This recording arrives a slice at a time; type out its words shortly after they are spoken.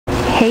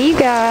Hey you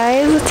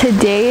guys,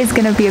 today is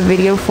gonna be a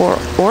video for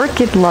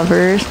orchid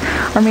lovers,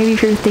 or maybe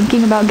if you're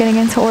thinking about getting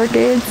into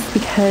orchids,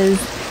 because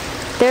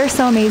they're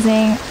so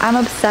amazing. I'm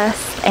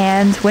obsessed,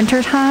 and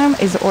wintertime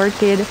is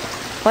orchid,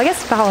 well, I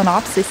guess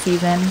Phalaenopsis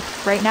season.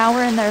 Right now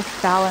we're in their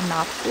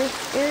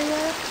Phalaenopsis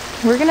area.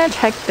 We're gonna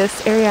check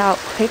this area out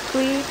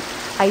quickly.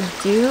 I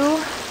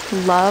do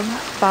love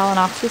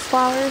Phalaenopsis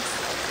flowers,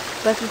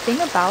 but the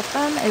thing about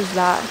them is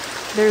that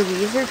their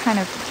leaves are kind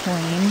of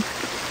plain,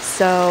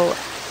 so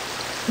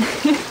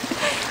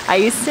I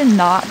used to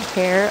not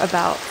care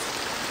about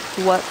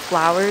what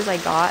flowers I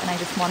got, and I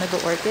just wanted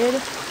the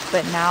orchid,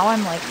 but now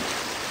I'm like,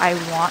 I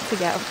want to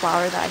get a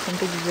flower that I think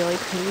is really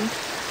pretty.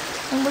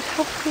 And look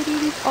how pretty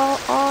these all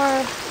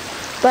are.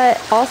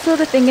 But also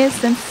the thing is,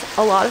 since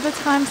a lot of the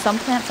time some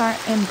plants aren't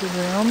in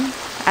bloom,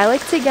 I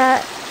like to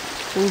get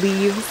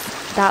leaves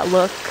that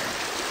look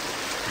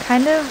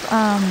kind of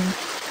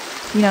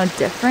you know,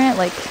 different,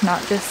 like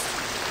not just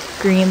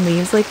green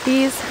leaves like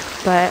these,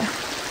 but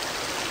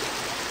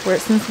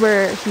since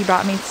he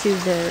brought me to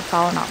the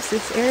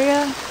Phalaenopsis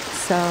area,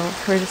 so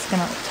we're just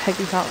gonna check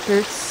these out.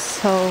 They're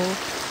so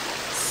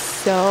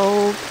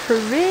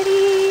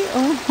pretty.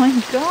 Oh my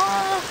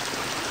god.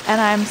 And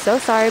I'm so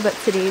sorry, but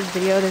today's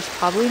video, there's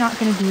probably not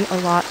gonna be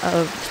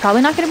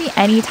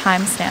any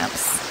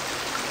timestamps,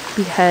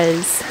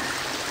 because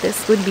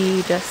this would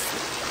be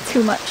just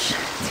too much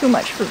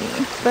for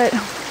me. But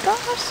oh my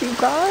gosh, you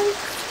guys,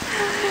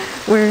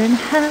 we're in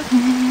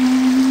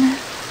heaven.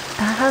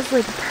 That has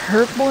like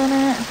purple in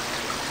it.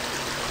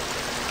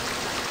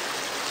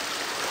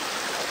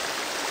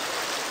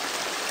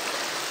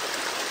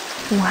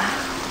 Wow.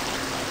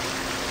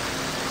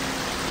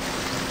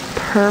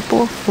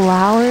 Purple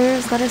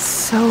flowers, that is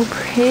so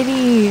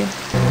pretty.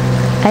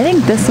 I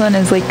think this one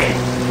is like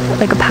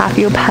a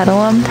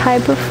Paphiopedilum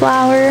type of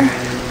flower.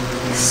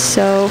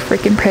 So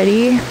freaking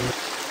pretty.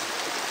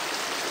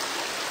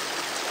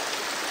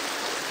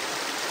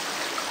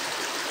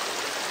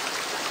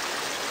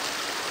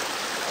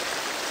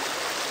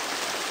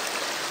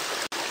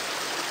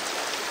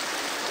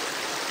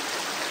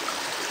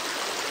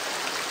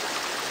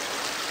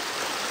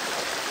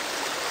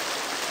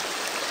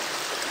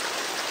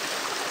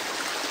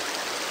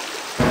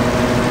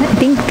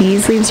 I think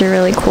these leaves are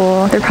really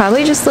cool. They're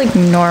probably just like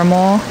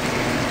normal,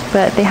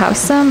 but they have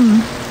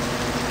some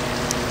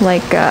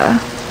like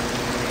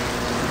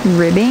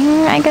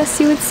ribbing, I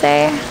guess you would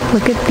say.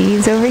 Look at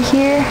these over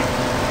here.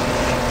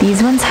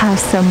 These ones have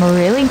some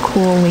really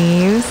cool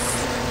leaves,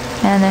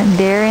 and then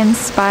they're in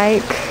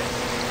spike.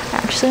 I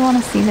actually want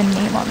to see the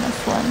name on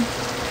this one.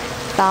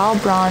 Foul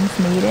Bronze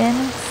Maiden,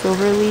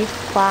 Silverleaf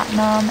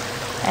Platinum,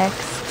 X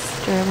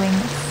Sterling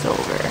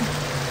Silver.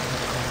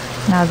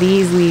 Now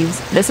these leaves,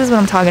 this is what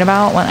I'm talking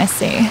about when I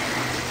say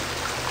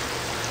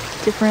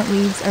different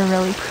leaves are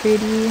really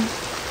pretty.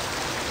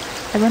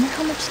 I wonder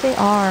how much they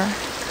are.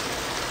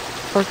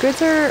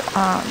 Orchids are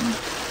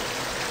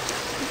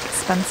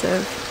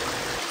expensive.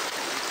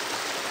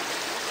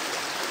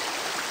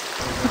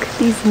 Look at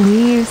these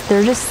leaves.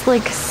 They're just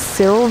like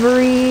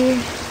silvery,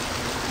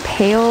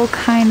 pale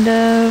kind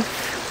of.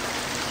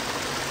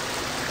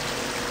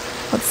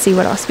 Let's see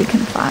what else we can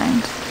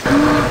find.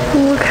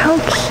 Look how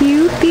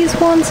cute these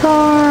ones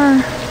are.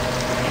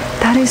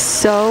 That is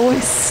so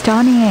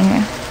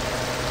stunning.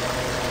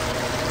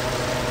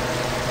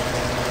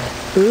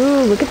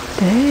 Ooh, look at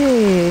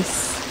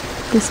this.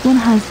 This one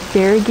has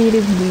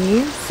variegated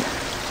leaves.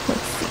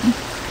 Let's see.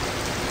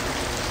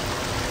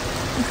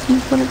 This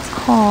is what it's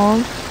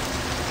called.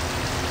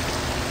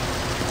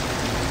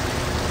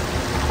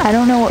 I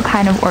don't know what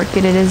kind of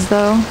orchid it is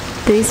though.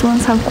 These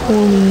ones have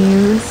cool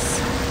leaves.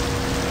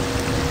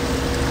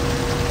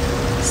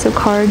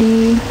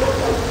 Socardi,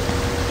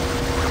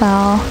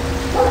 Foul.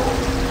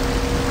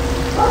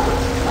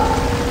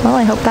 Well,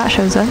 I hope that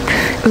shows up.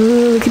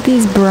 Ooh, look at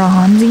these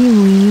bronzy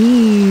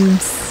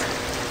leaves.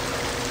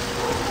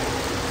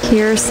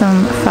 Here's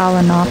some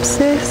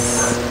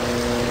Phalaenopsis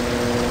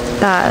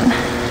that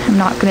I'm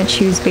not going to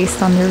choose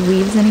based on their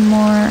leaves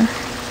anymore.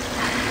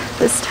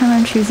 This time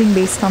I'm choosing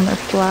based on their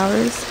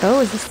flowers. Oh,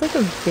 is this like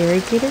a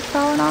variegated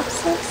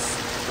Phalaenopsis?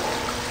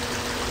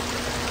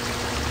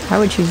 I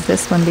would choose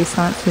this one based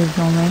on its leaves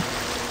only.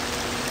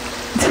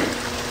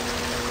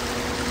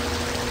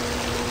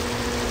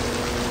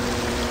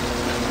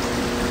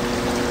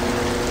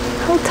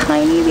 How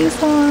tiny these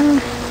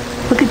are.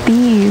 Look at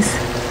these.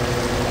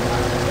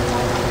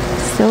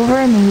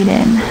 Silver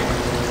Maiden.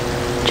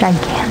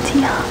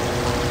 Gigantea.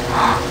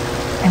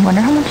 I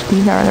wonder how much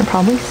these are. They're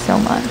probably so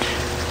much.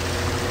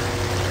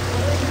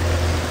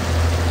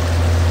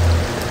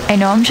 I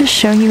know I'm just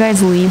showing you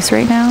guys leaves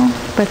right now,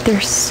 but they're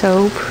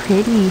so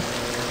pretty.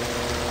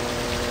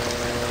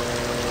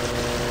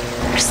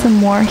 Some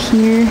more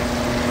here.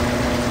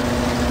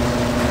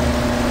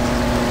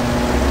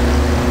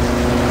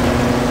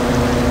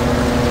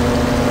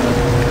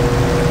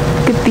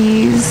 Look at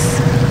these.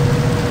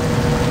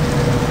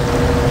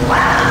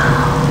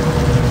 Wow.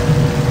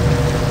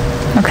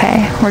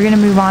 Okay, we're gonna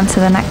move on to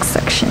the next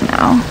section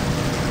now.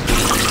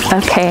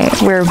 Okay,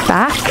 we're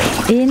back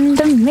in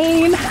the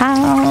main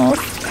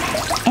house.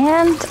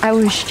 And I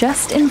was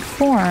just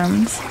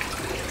informed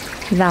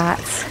that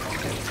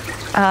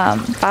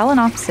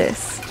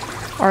Phalaenopsis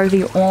are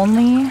the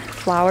only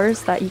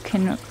flowers that you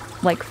can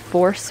like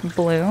force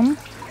bloom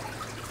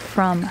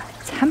from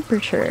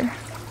temperature,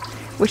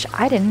 which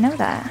I didn't know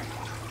that.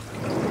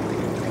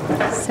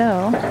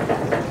 So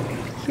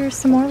here's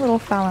some more little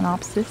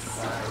Phalaenopsis.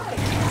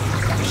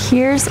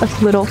 Here's a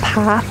little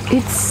path.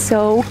 It's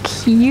so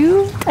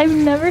cute. I've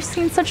never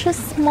seen such a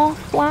small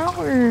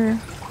flower.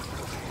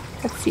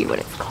 Let's see what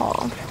it's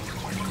called.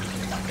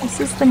 This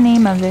is the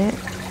name of it.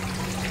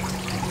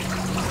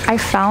 I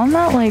found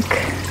that like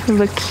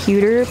the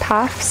cuter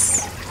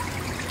paths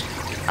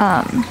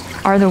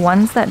are the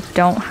ones that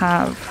don't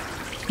have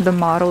the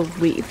mottled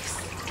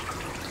leaves.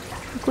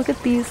 Look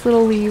at these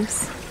little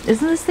leaves.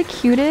 Isn't this the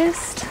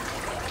cutest?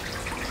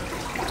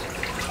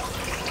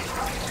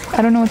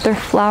 I don't know what their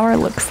flower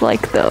looks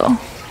like though.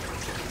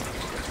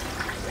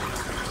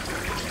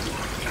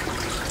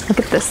 Look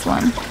at this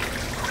one.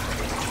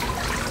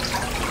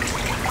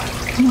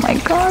 Oh my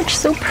gosh,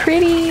 so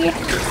pretty.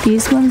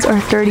 These ones are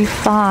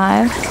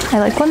 $35. I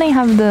like when they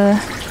have the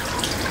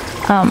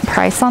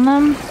price on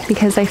them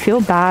because I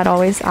feel bad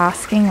always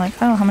asking like,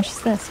 oh, how much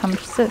is this? How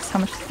much is this? How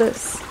much is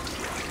this?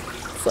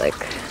 It's like,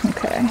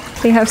 okay.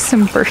 They have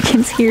some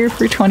Birkins here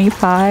for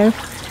 $25.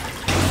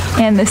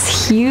 And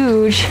this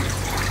huge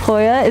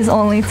Hoya is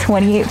only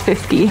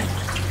 $28.50.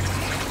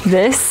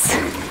 This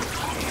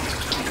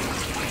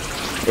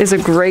is a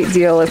great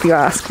deal if you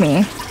ask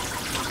me.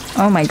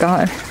 Oh my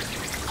god.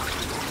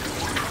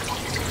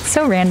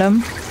 So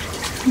random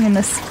in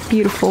this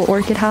beautiful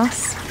orchid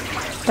house.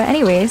 But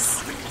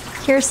anyways,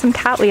 here's some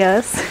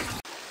Cattleyas.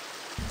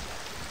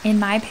 In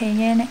my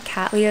opinion,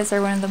 Cattleyas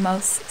are one of the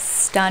most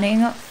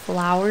stunning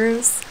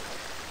flowers.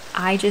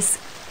 I just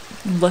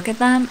look at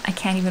them, I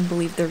can't even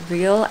believe they're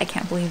real. I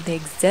can't believe they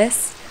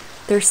exist.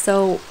 They're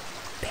so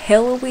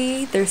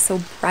pillowy, they're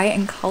so bright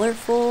and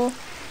colorful,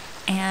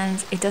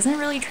 and it doesn't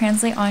really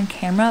translate on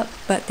camera,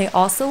 but they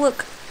also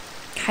look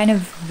kind of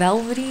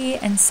velvety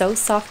and so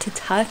soft to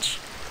touch.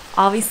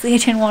 Obviously I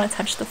didn't want to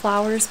touch the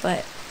flowers,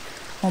 but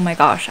oh my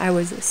gosh, I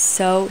was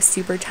so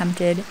super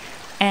tempted.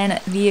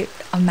 And the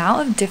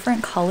amount of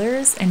different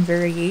colors and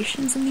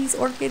variations in these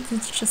orchids,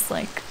 it's just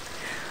like,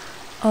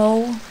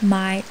 oh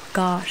my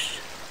gosh,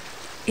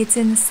 it's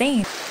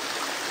insane.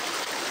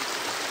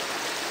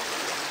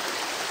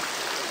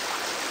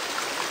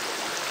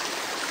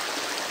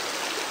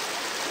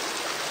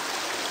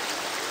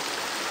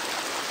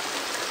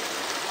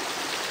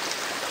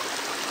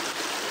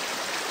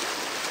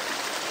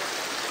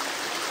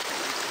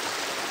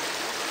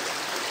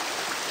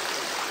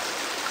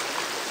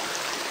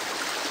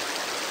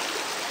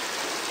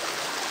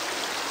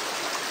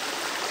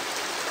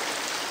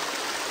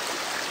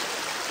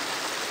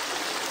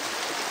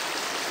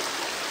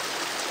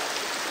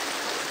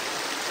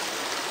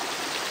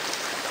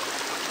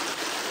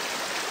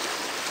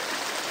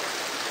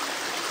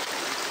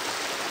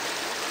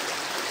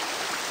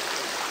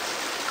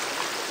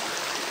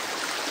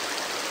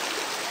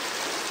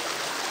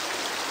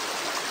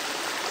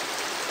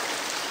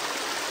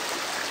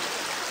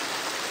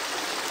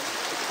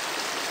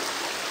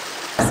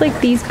 Like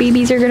these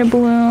babies are gonna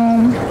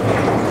bloom.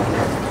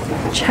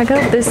 Check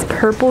out this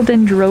purple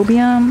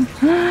dendrobium.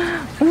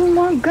 Oh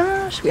my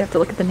gosh, we have to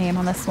look at the name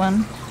on this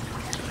one.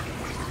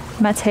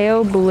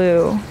 Mateo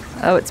Blue.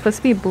 Oh, it's supposed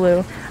to be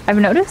blue. I've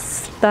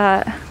noticed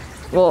that,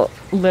 well,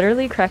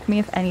 literally correct me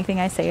if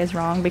anything I say is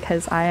wrong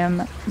because I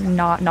am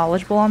not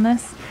knowledgeable on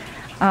this,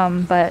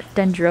 but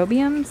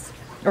dendrobiums,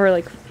 or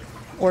like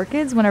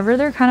orchids, whenever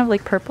they're kind of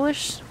like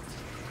purplish,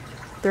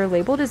 they're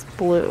labeled as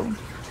blue.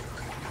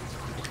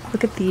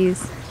 Look at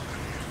these.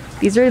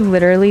 These are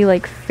literally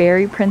like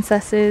fairy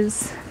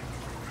princesses.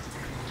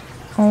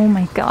 Oh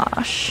my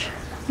gosh.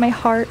 My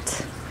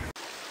heart.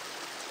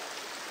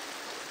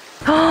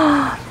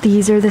 Oh,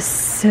 these are the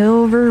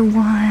silver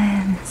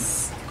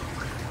ones.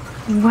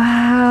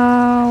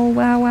 Wow,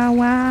 wow, wow,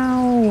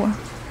 wow.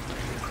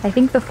 I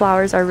think the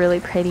flowers are really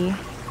pretty.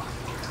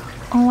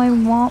 Oh, I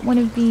want one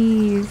of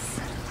these.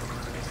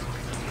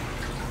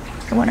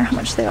 I wonder how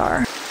much they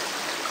are.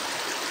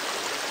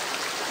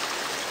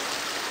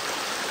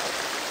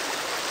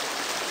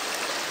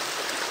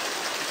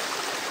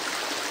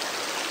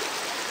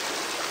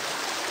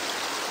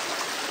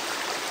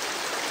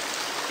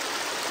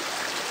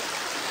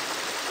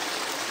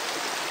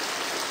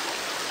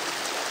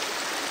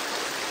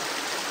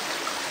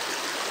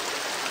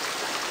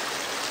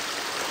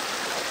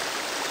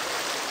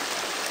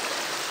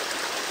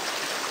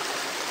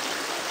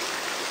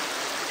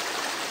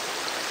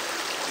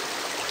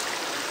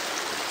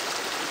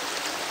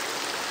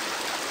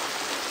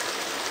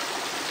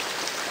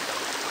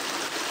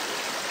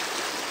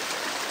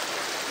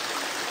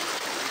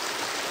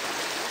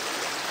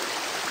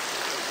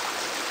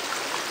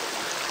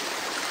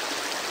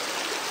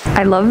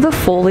 I love the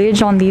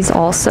foliage on these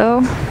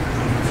also.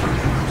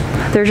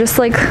 They're just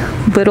like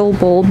little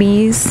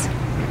bulbies.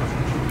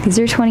 These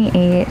are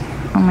 28.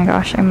 Oh my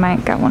gosh, I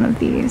might get one of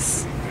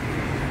these.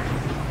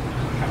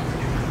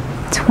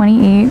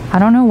 $28. I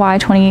don't know why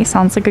 28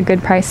 sounds like a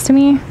good price to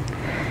me,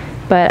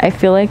 but I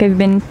feel like I've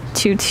been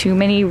to too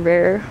many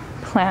rare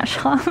plant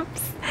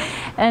shops,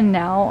 and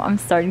now I'm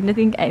starting to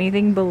think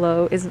anything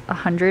below is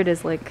 100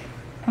 is like,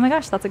 oh my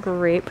gosh, that's a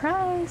great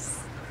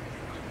price.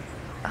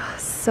 Oh,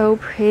 so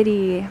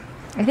pretty.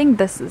 I think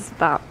this is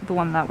the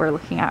one that we're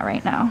looking at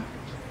right now.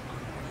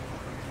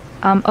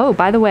 Oh,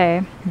 by the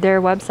way,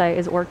 their website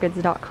is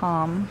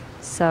orchids.com,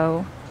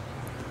 so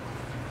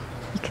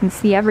you can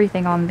see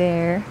everything on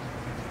there.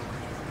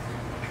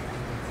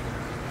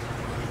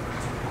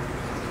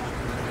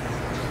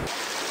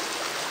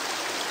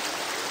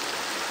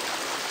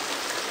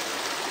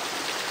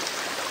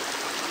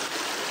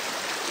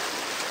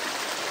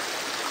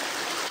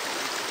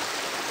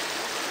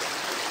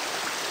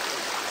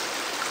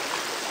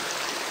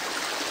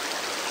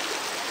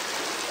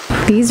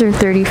 These are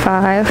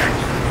 $35.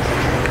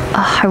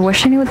 I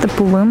wish I knew what the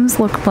blooms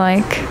look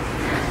like.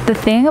 The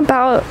thing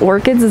about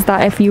orchids is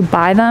that if you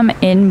buy them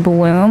in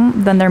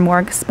bloom, then they're more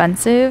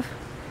expensive.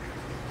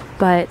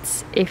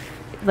 But if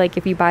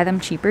you buy them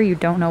cheaper, you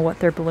don't know what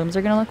their blooms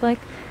are gonna look like.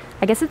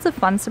 I guess it's a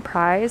fun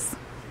surprise,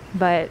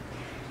 but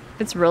if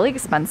it's really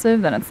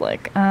expensive, then it's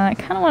like, I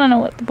kind of want to know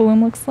what the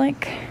bloom looks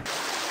like.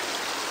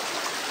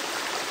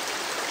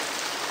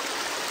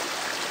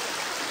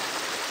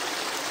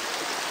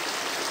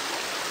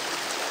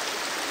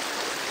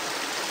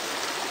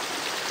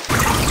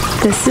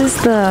 This is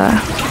the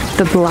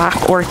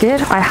black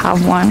orchid. I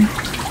have one.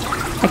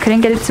 I couldn't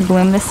get it to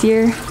bloom this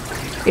year.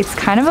 It's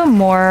kind of a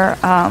more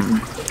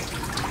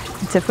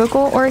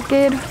difficult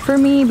orchid for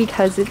me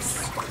because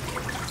it's,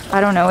 I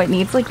don't know, it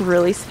needs like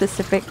really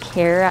specific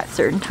care at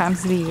certain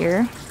times of the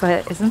year.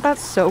 But isn't that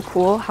so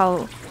cool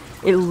how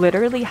it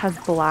literally has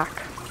black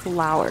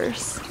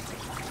flowers?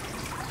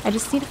 I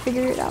just need to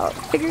figure it out.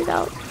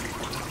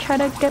 Try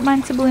to get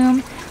mine to bloom.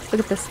 Look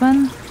at this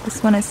one.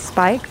 This one is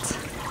spiked.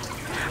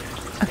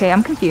 Okay,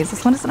 I'm confused.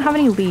 This one doesn't have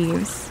any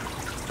leaves.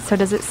 So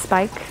does it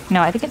spike?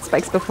 No, I think it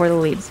spikes before the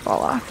leaves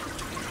fall off.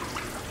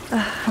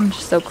 I'm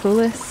just so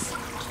clueless.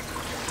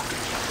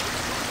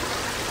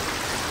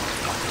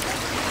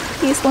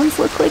 These ones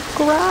look like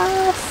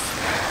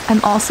grass.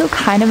 I'm also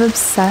kind of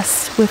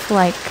obsessed with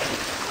like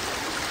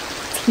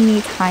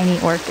teeny tiny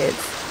orchids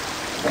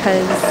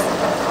because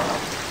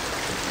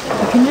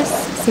you can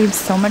just save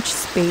so much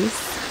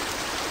space.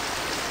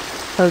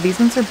 Oh, these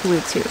ones are blue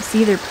too.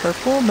 See, they're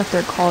purple, but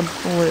they're called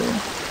blue.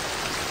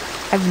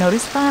 I've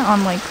noticed that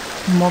on like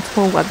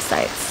multiple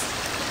websites.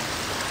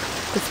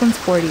 This one's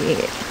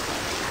 48.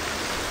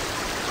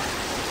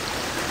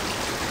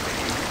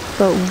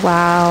 But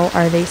wow,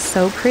 are they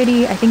so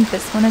pretty. I think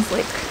this one is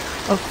like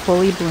a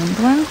fully bloomed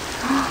one.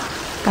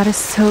 That is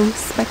so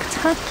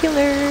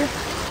spectacular.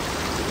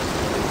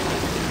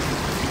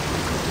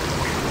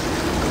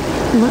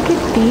 Look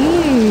at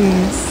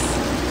these.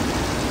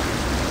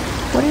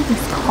 What is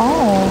this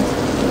called?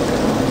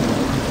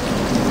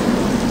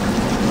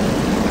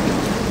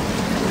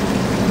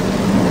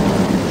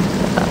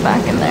 Put that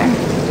back in there.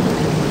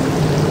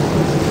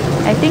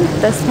 I think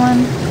this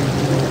one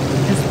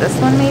is this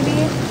one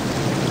maybe?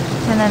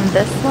 And then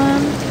this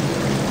one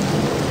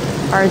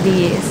are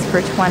these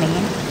for 20.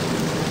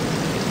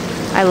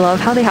 I love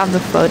how they have the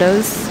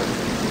photos.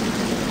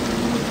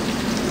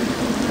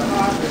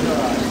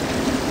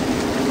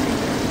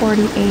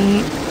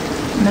 $48.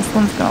 And this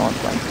one's gonna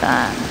look like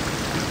that.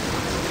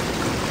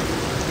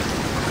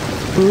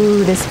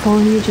 Ooh, this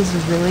foliage is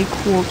really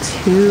cool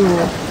too.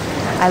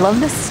 I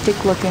love the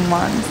stick looking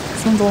ones.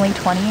 This one's only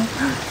 20.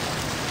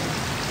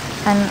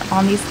 And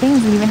on these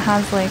things it even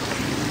has like,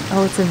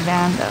 oh, it's a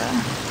Vanda.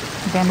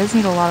 Vandas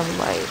need a lot of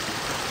light,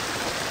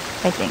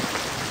 I think.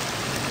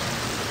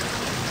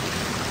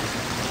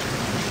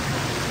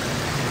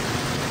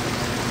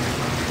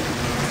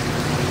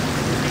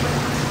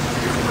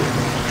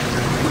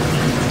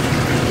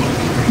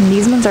 And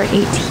these ones are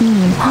 18.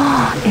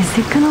 Is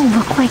it gonna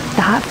look like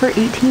that for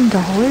 $18?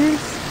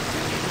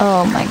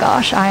 Oh my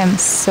gosh, I am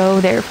so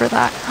there for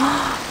that.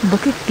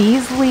 Look at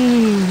these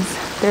leaves.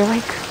 They're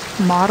like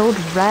mottled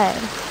red.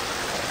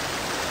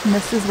 And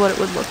this is what it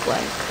would look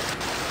like.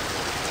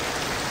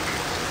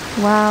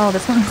 Wow,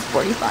 this one is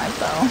 45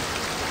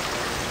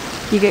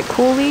 though. You get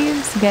cool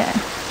leaves, you get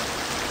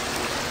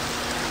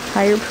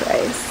higher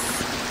price.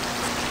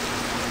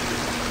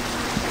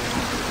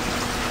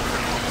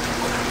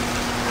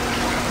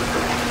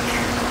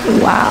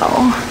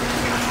 Wow.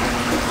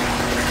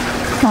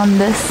 On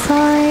this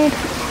side,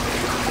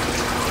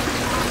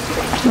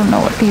 I don't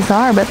know what these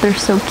are, but they're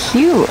so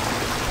cute.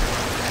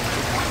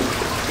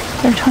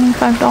 They're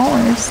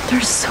 $25. They're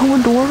so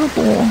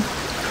adorable.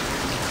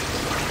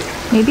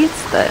 Maybe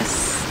it's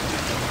this.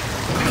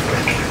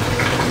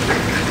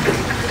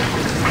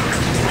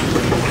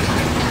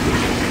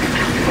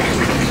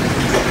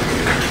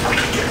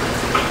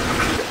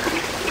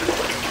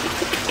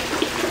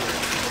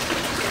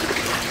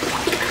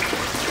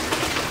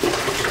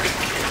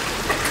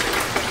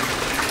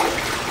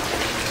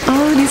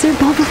 Oh, these are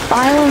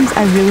bulbophyllums.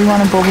 I really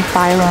want a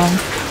bulbophyllum.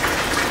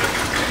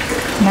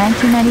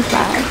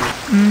 $19.95.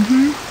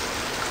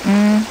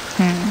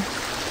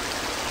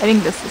 I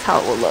think this is how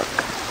it will look.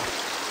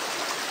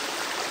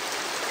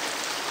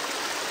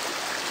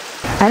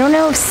 I don't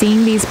know if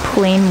seeing these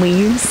plain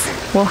leaves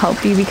will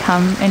help you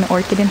become an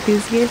orchid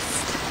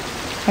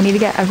enthusiast. I need to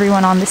get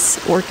everyone on this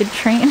orchid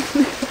train.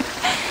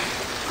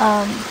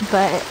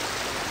 But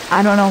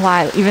I don't know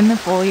why. Even the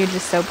foliage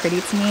is so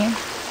pretty to me.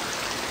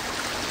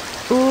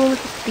 Ooh, look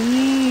at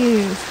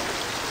these.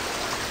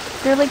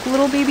 They're like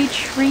little baby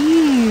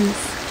trees.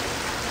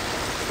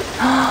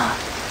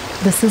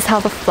 This is how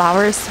the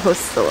flower is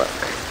supposed to look.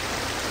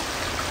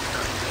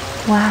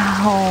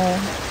 Wow.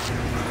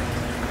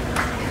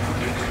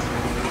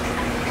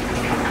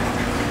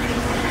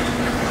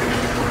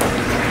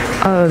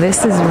 Oh,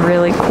 this is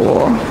really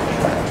cool.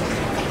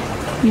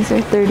 These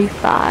are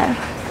 35.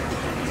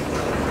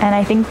 And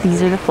I think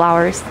these are the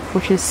flowers,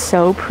 which is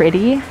so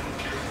pretty.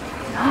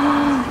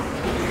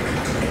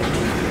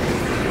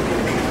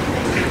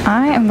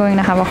 I am going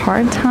to have a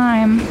hard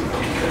time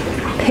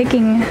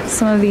picking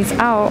some of these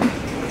out.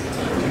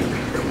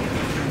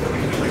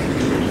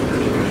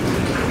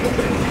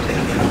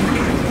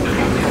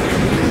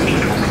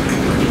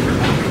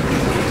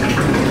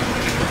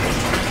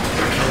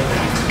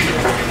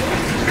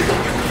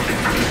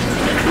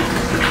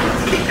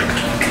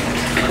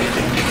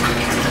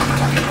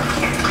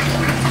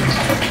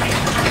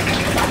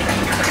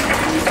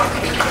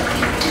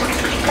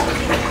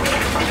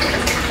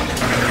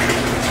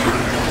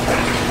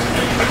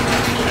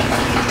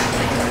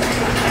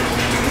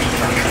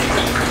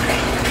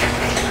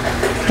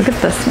 Look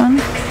at this one.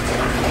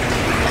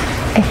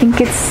 I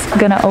think it's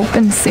gonna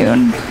open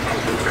soon.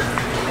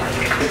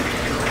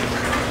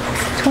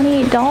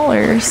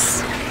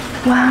 $28.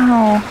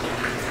 Wow.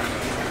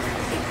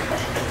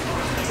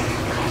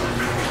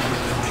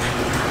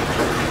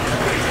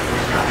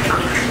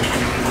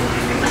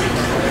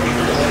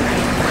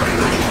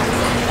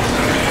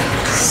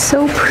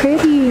 So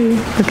pretty.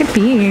 Look at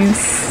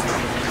these.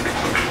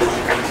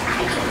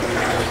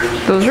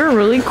 Those are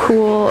really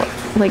cool,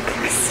 like,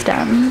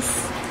 stems.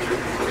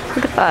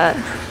 Look at that.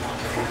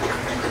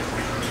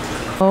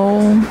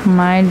 Oh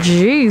my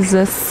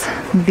Jesus.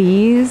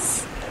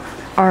 These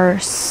are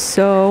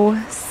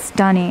so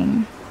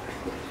stunning.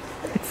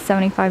 It's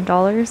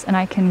 $75 and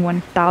I can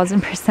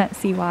 1000%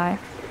 see why.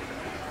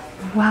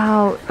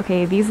 Wow.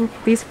 Okay,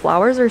 these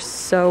flowers are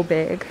so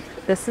big.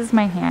 This is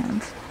my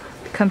hand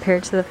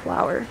compared to the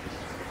flower.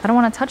 I don't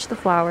want to touch the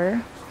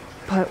flower,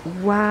 but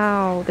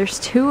wow, there's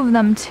two of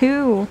them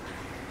too.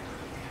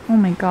 Oh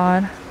my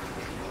God.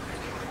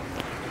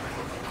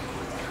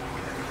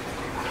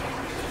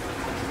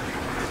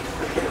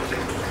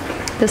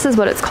 This is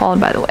what it's called,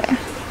 by the way.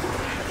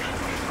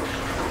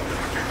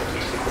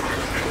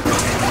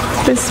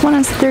 This one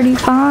is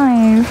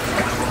 35.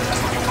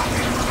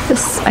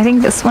 I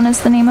think this one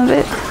is the name of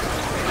it.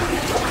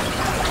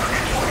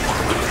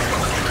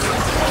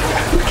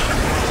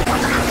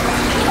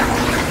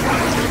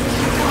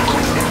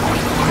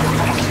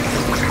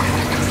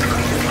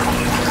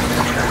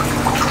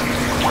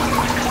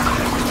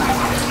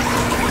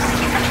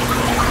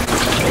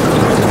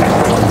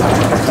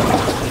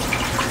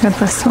 Got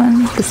this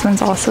one. This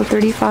one's also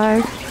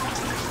 35.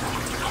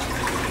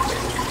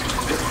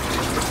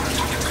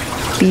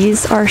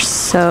 These are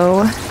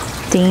so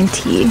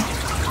dainty.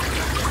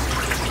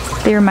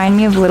 They remind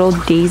me of little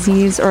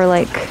daisies or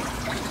like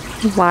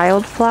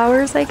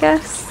wildflowers, I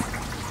guess.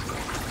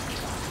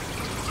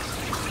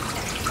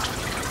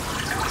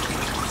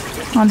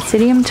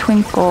 Oncidium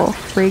Twinkle,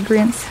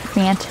 Fragrance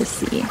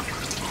Fantasy.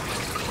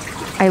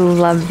 I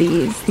love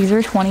these. These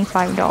are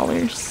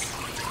 $25.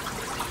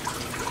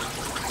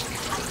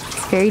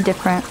 Very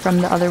different from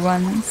the other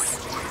ones,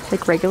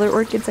 like regular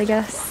orchids, I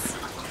guess.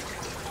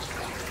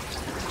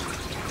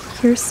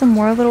 Here's some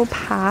more little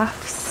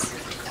paths.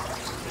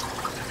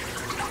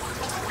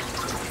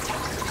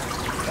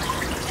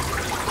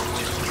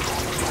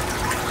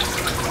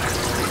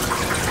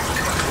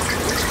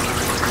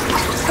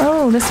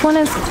 Oh, this one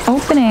is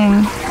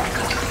opening.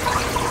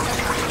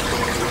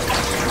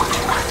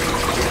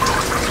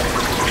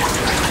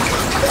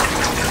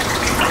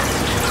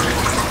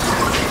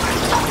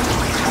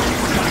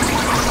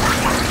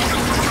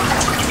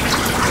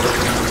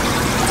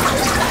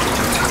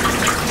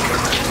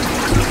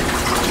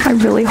 I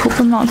really hope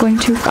I'm not going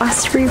too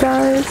fast for you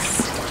guys.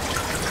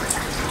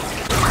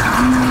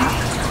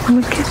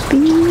 Look at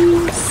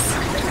these.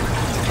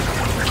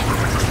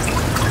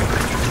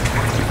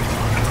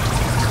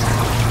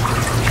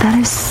 That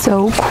is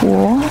so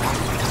cool.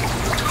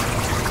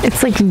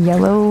 It's like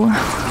yellow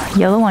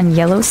on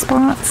yellow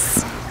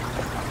spots.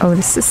 Oh,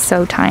 this is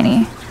so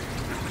tiny.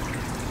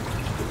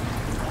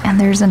 And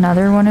there's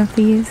another one of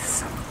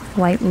these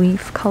light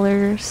leaf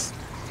colors.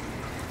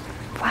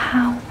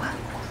 Wow.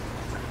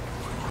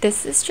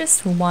 This is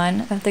just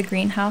one of the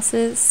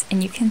greenhouses,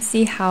 and you can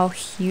see how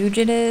huge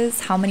it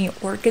is, how many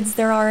orchids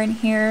there are in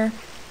here.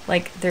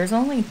 Like, there's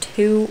only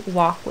 2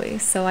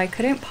 walkways, so I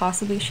couldn't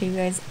possibly show you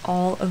guys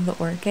all of the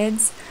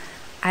orchids.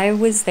 I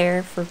was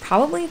there for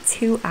probably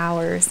 2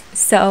 hours,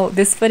 so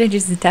this footage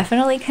is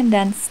definitely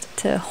condensed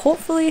to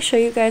hopefully show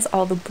you guys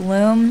all the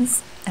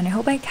blooms and I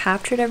hope I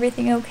captured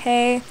everything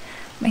okay.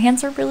 My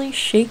hands are really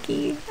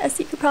shaky, as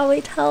you could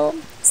probably tell,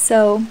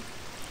 so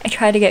I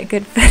try to get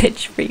good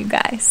footage for you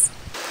guys.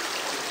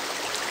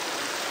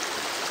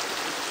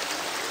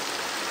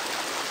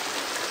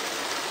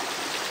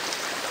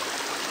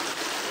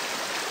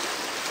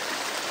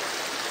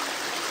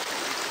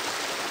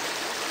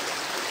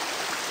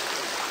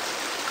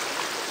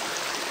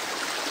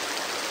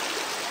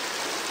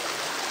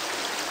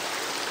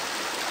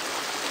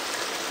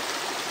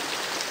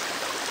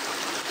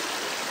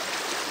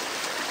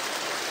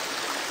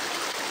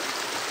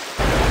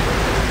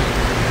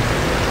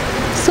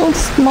 So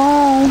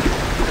small.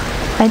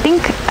 I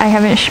think I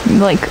haven't,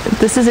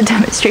 this is a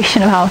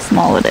demonstration of how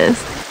small it is.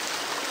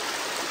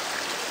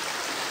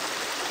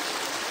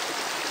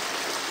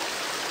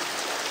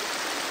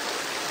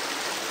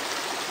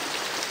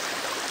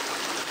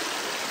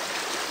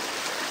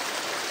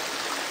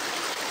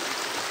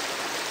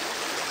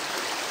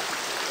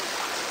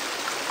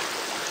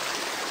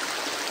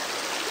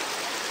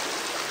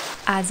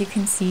 As you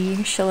can see,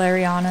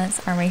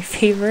 Schillerianas are my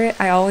favorite.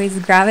 I always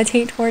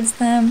gravitate towards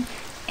them,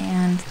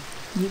 and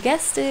you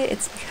guessed it,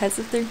 it's because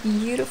of their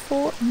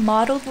beautiful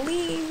mottled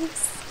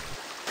leaves.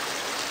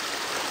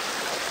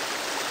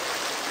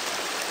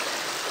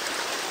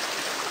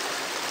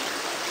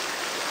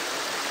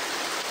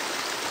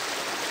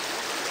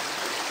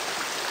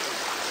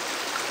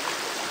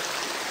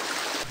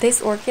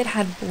 This orchid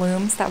had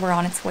blooms that were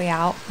on its way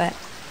out, but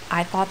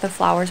I thought the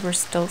flowers were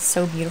still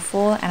so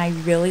beautiful, and I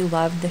really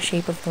loved the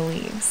shape of the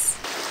leaves.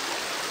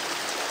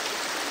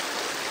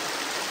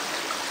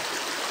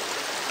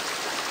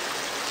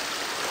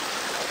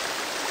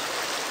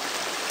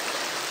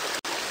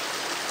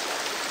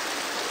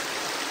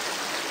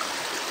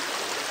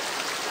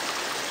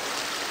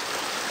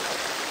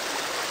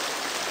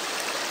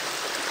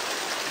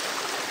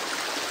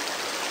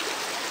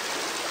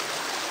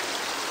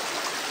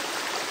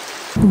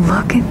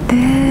 Look at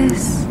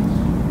this.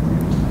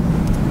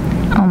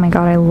 Oh my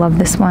god, I love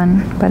this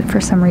one, but for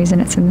some reason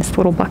it's in this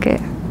little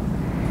bucket.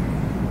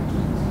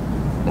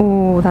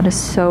 Oh, that is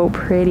so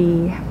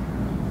pretty.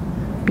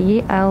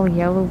 BL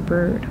Yellow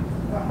Bird.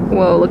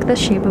 Whoa, look at the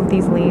shape of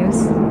these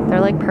leaves.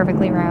 They're like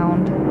perfectly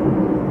round.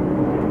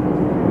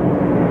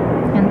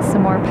 And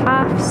some more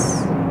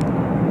paphs.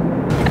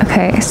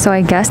 Okay, so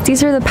I guess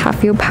these are the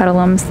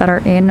Paphiopedilums that are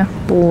in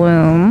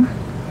bloom.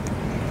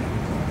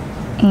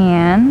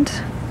 And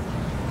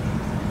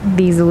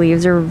these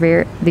leaves are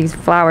these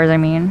flowers, I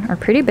mean, are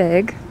pretty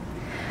big.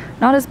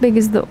 Not as big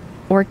as the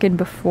orchid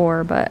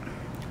before, but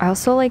I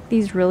also like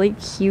these really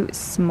cute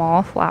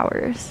small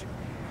flowers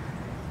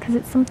because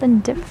it's something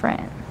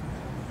different.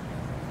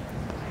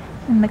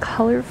 And the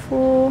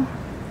colorful,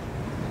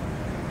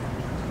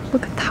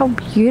 look at how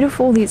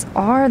beautiful these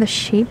are, the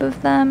shape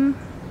of them.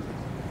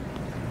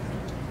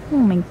 Oh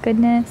my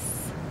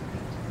goodness.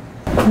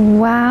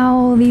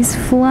 Wow, these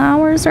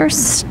flowers are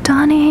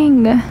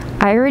stunning.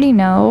 I already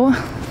know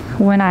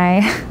when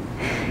I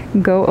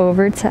go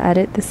over to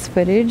edit this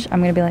footage,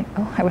 I'm gonna be like,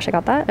 oh, I wish I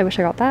got that, I wish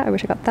I got that, I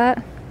wish I got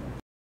that.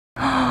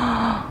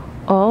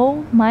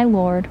 Oh my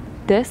lord,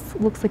 this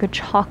looks like a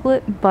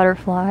chocolate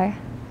butterfly.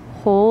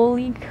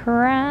 Holy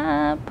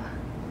crap.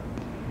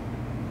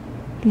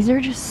 These are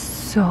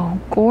just so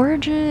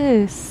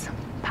gorgeous.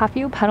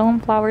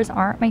 Paphiopedilum flowers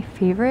aren't my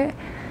favorite,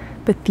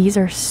 but these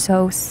are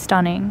so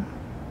stunning.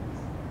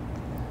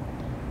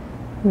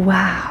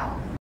 Wow.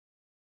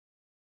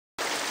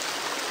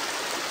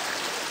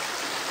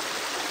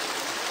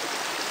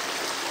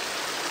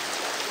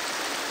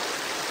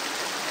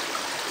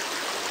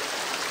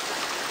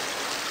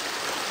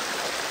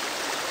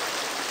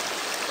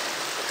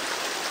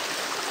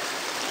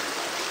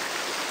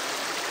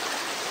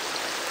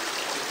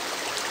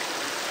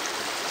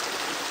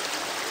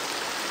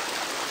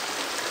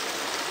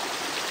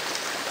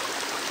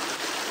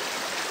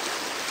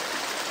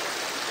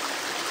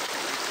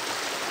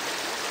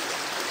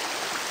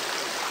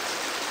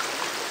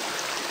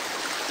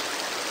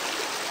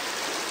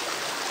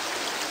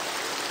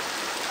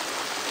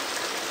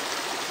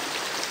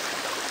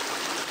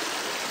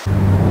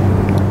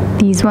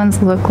 These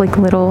ones look like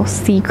little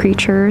sea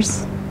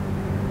creatures.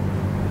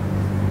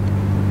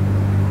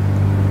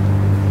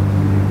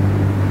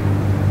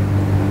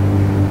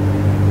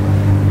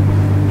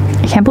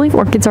 I can't believe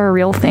orchids are a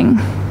real thing.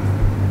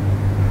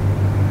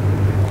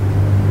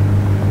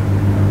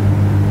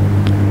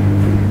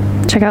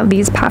 Check out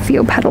these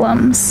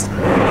Paphiopedilums.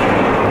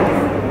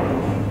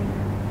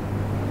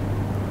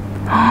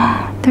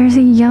 There's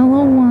a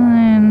yellow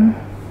one.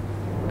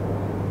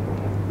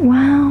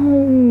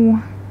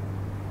 Wow.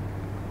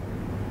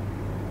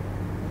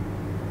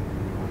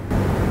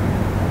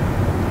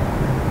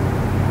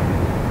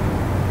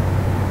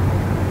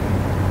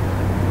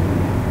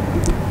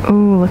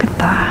 Oh, look at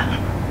that.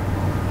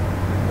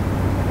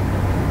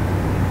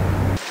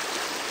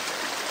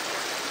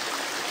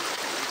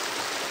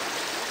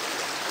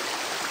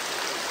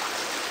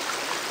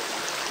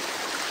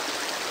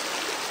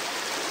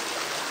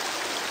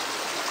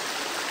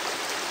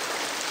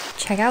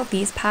 check out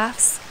these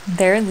paths.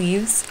 Their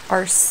leaves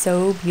are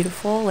so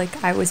beautiful.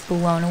 Like, I was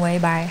blown away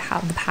by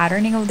how the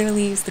patterning of their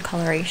leaves, the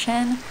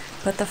coloration,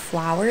 but the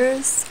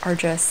flowers are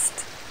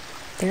just,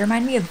 they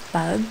remind me of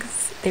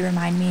bugs. They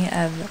remind me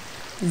of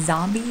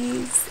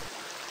zombies.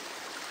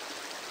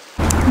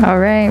 All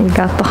right, we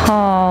got the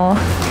haul.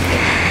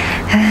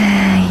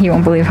 You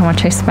won't believe how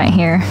much I spent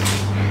here.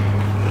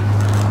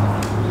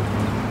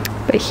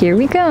 But here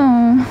we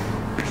go.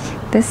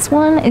 This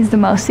one is the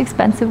most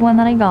expensive one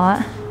that I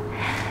got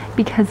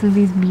because of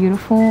these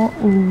beautiful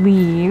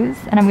leaves.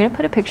 And I'm gonna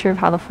put a picture of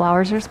how the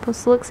flowers are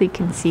supposed to look so you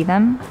can see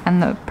them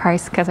and the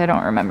price, because I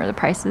don't remember the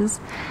prices.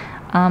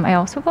 I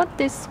also got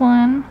this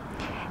one,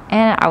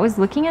 and I was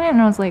looking at it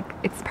and I was like,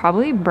 it's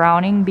probably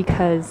browning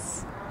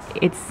because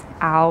it's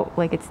out,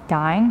 like it's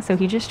dying. So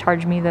he just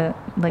charged me the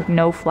like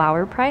no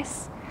flower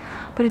price,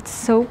 but it's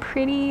so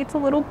pretty. It's a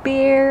little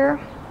bear.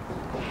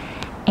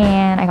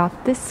 And I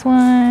got this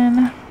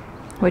one,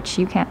 which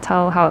you can't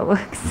tell how it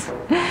looks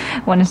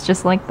when it's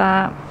just like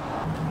that.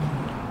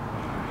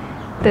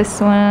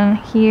 This one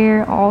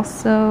here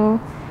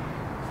also.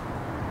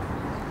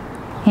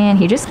 And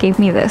he just gave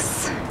me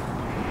this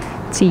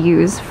to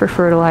use for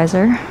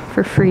fertilizer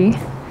for free.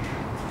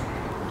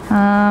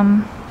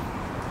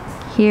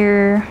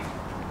 Here,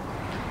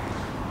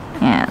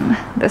 and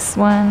this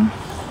one.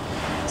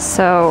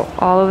 So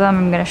all of them,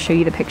 I'm gonna show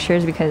you the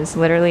pictures because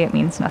literally it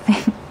means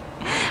nothing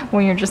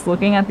when you're just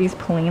looking at these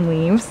plain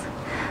leaves.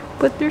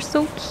 But they're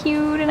so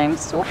cute and I'm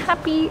so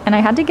happy. And I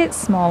had to get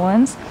small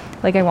ones.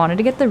 Like, I wanted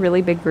to get the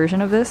really big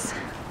version of this,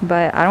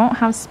 but I don't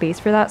have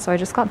space for that, so I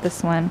just got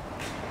this one.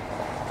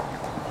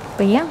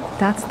 But yeah,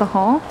 that's the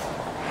haul.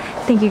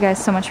 Thank you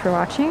guys so much for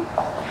watching,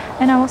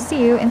 and I will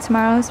see you in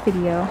tomorrow's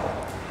video.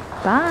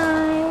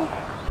 Bye!